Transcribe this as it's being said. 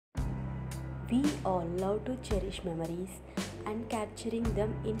We all love to cherish memories, and capturing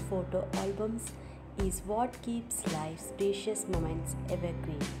them in photo albums is what keeps life's precious moments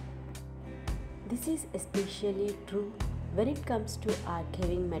evergreen. This is especially true when it comes to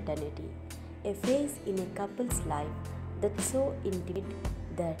archiving maternity, a phase in a couple's life that's so intimate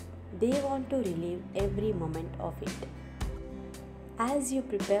that they want to relive every moment of it. As you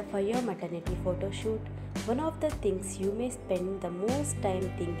prepare for your maternity photoshoot, one of the things you may spend the most time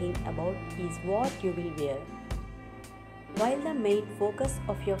thinking about is what you will wear. While the main focus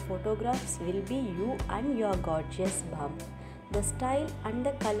of your photographs will be you and your gorgeous bump, the style and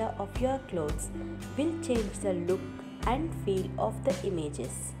the color of your clothes will change the look and feel of the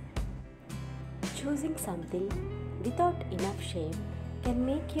images. Choosing something without enough shape can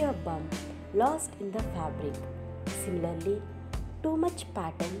make your bump lost in the fabric. Similarly, too much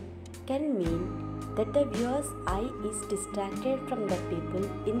pattern can mean that the viewer's eye is distracted from the people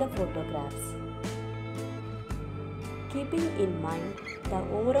in the photographs. Keeping in mind the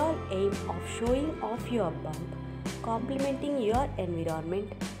overall aim of showing off your bump, complementing your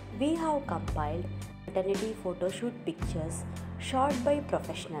environment, we have compiled maternity photoshoot pictures shot by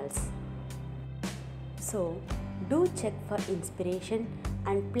professionals. So, do check for inspiration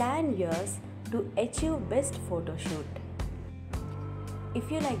and plan yours to achieve best photoshoot. If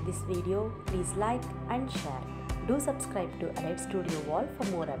you like this video, please like and share. Do subscribe to Allied Studio Wall for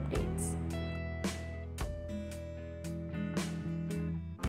more updates.